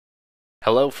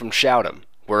Hello from ShoutEm.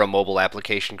 We're a mobile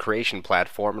application creation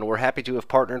platform, and we're happy to have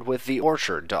partnered with The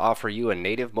Orchard to offer you a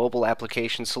native mobile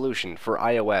application solution for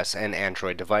iOS and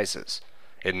Android devices.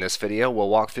 In this video, we'll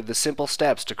walk through the simple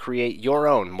steps to create your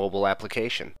own mobile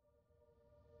application.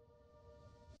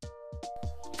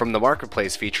 From the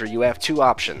Marketplace feature, you have two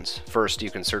options. First, you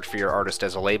can search for your artist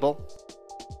as a label,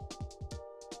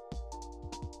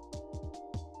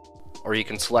 or you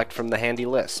can select from the handy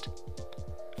list.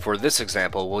 For this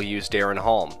example, we'll use Darren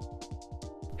Holm.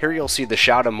 Here you'll see the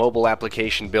ShoutEm mobile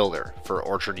application builder. For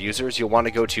Orchard users, you'll want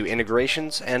to go to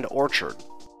Integrations and Orchard.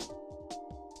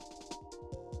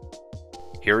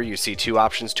 Here you see two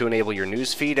options to enable your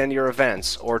newsfeed and your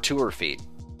events or tour feed.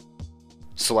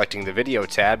 Selecting the Video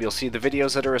tab, you'll see the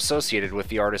videos that are associated with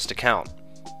the artist account.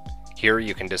 Here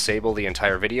you can disable the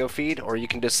entire video feed, or you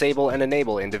can disable and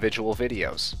enable individual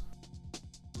videos.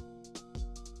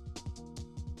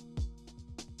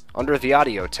 Under the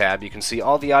Audio tab, you can see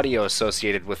all the audio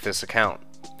associated with this account.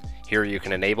 Here you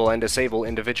can enable and disable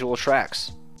individual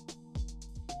tracks.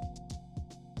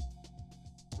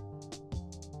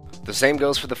 The same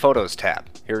goes for the Photos tab.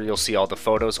 Here you'll see all the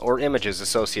photos or images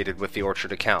associated with the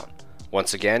Orchard account.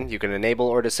 Once again, you can enable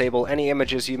or disable any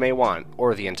images you may want,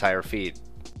 or the entire feed.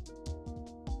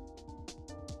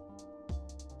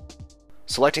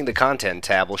 Selecting the Content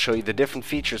tab will show you the different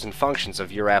features and functions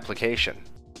of your application.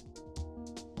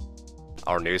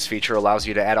 Our News feature allows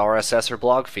you to add RSS or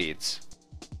blog feeds.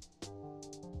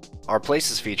 Our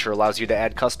Places feature allows you to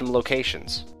add custom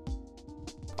locations.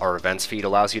 Our Events feed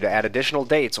allows you to add additional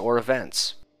dates or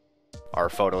events. Our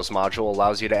Photos module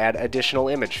allows you to add additional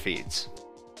image feeds.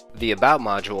 The About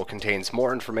module contains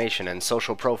more information and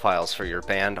social profiles for your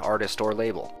band, artist, or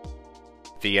label.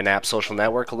 The In-App Social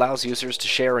Network allows users to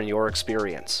share in your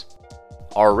experience.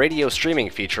 Our Radio Streaming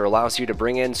feature allows you to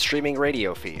bring in streaming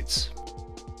radio feeds.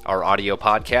 Our audio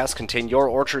podcasts contain your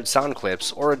Orchard sound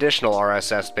clips or additional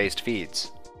RSS-based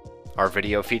feeds. Our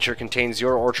video feature contains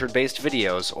your Orchard-based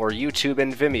videos or YouTube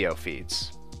and Vimeo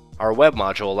feeds. Our web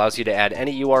module allows you to add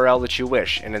any URL that you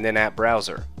wish in an in-app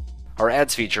browser. Our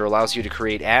ads feature allows you to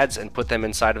create ads and put them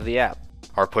inside of the app.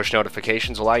 Our push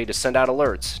notifications allow you to send out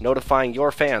alerts, notifying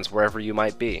your fans wherever you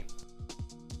might be.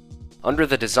 Under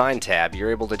the Design tab, you're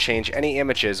able to change any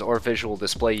images or visual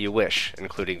display you wish,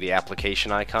 including the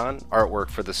application icon,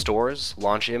 artwork for the stores,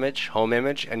 launch image, home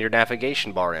image, and your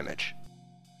navigation bar image.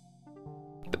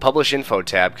 The Publish Info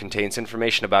tab contains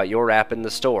information about your app in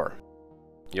the store.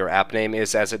 Your app name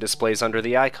is as it displays under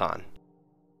the icon.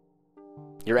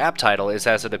 Your app title is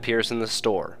as it appears in the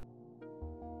store.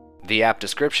 The app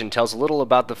description tells a little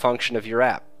about the function of your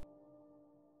app.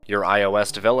 Your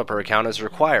iOS developer account is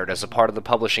required as a part of the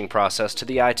publishing process to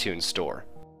the iTunes Store.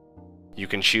 You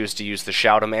can choose to use the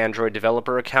ShoutEm Android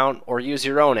developer account or use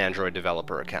your own Android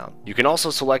developer account. You can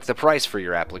also select the price for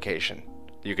your application.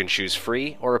 You can choose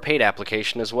free or a paid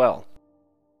application as well.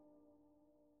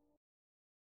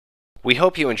 We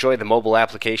hope you enjoy the mobile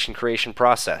application creation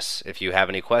process. If you have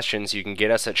any questions, you can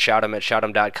get us at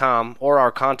ShoutEm@shoutem.com or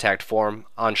our contact form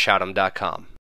on ShoutEm.com.